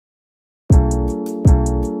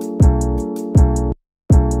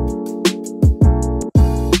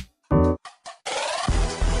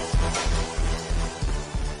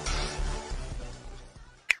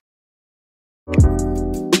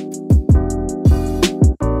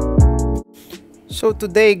So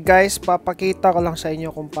today guys, papakita ko lang sa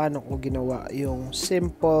inyo kung paano ko ginawa yung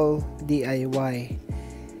simple DIY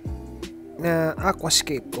na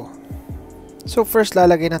aquascape ko. So first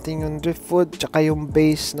lalagay natin yung driftwood tsaka yung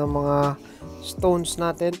base ng mga stones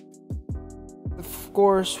natin. Of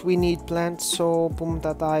course, we need plants, so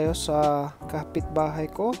pumunta tayo sa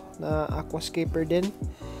kapitbahay ko na aquascaper din.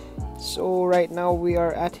 So right now we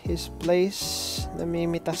are at his place.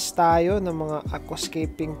 Namimitas tayo ng mga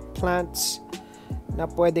aquascaping plants na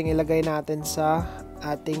pwedeng ilagay natin sa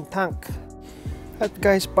ating tank. At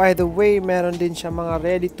guys, by the way, meron din siya mga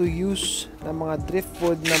ready to use na mga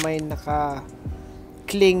driftwood na may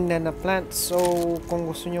naka-cling na plants. So kung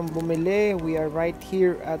gusto nyong bumili, we are right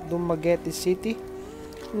here at Dumaguete City,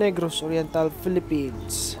 Negros Oriental,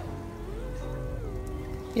 Philippines.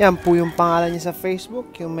 Yan po yung pangalan niya sa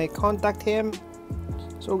Facebook. You may contact him.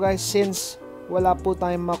 So guys, since wala po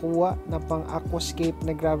tayong makuha na pang aquascape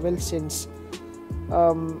na gravel, since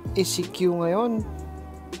ECQ ngayon,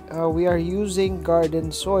 we are using garden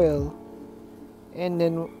soil, and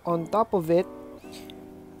then on top of it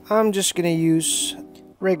I'm just gonna use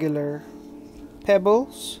regular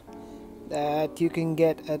pebbles that you can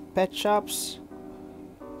get at pet shops.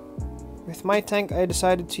 With my tank, I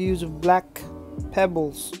decided to use black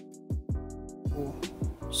pebbles.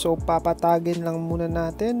 So papatagin lang muna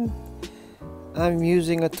natin. I'm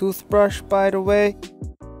using a toothbrush, by the way.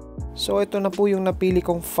 So ito na po yung napili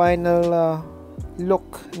kong final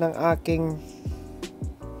look ng aking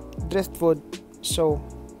driftwood. So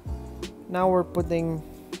now we're putting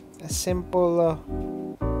a simple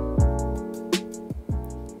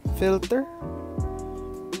filter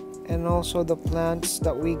and also the plants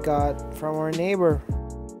that we got from our neighbor.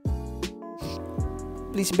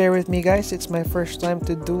 Please bear with me guys, it's my first time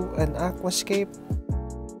to do an aquascape.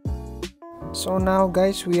 So now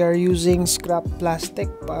guys, we are using scrap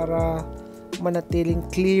plastic para manatiling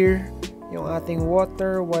clear yung ating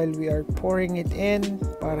water while we are pouring it in,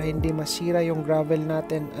 para hindi masira yung gravel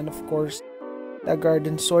natin, and of course the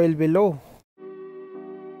garden soil below.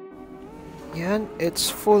 Yan,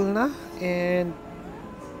 it's full na, and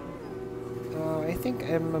I think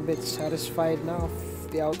I'm a bit satisfied now of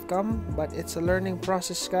the outcome, but it's a learning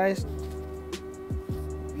process guys.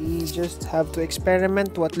 We just have to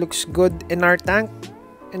experiment what looks good in our tank.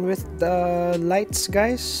 And with the lights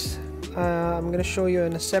guys, I'm gonna show you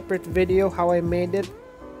in a separate video how I made it.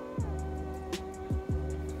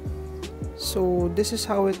 So this is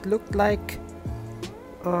how it looked like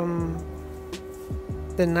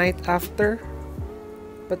the night after,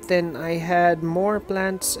 but then I had more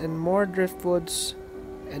plants and more driftwoods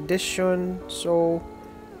addition, so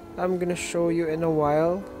I'm gonna show you in a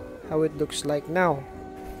while how it looks like now.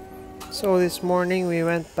 So this morning we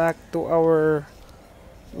went back to our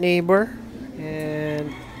neighbor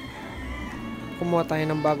and kumuha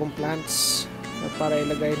tayo ng bagong plants na para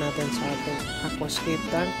ilagay natin sa ating aquascape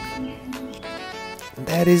tank.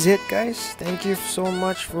 That is it guys. Thank you so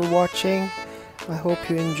much for watching. I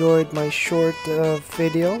hope you enjoyed my short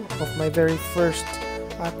video of my very first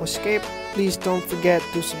aquascape. Please don't forget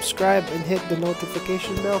to subscribe and hit the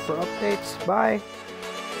notification bell for updates. Bye!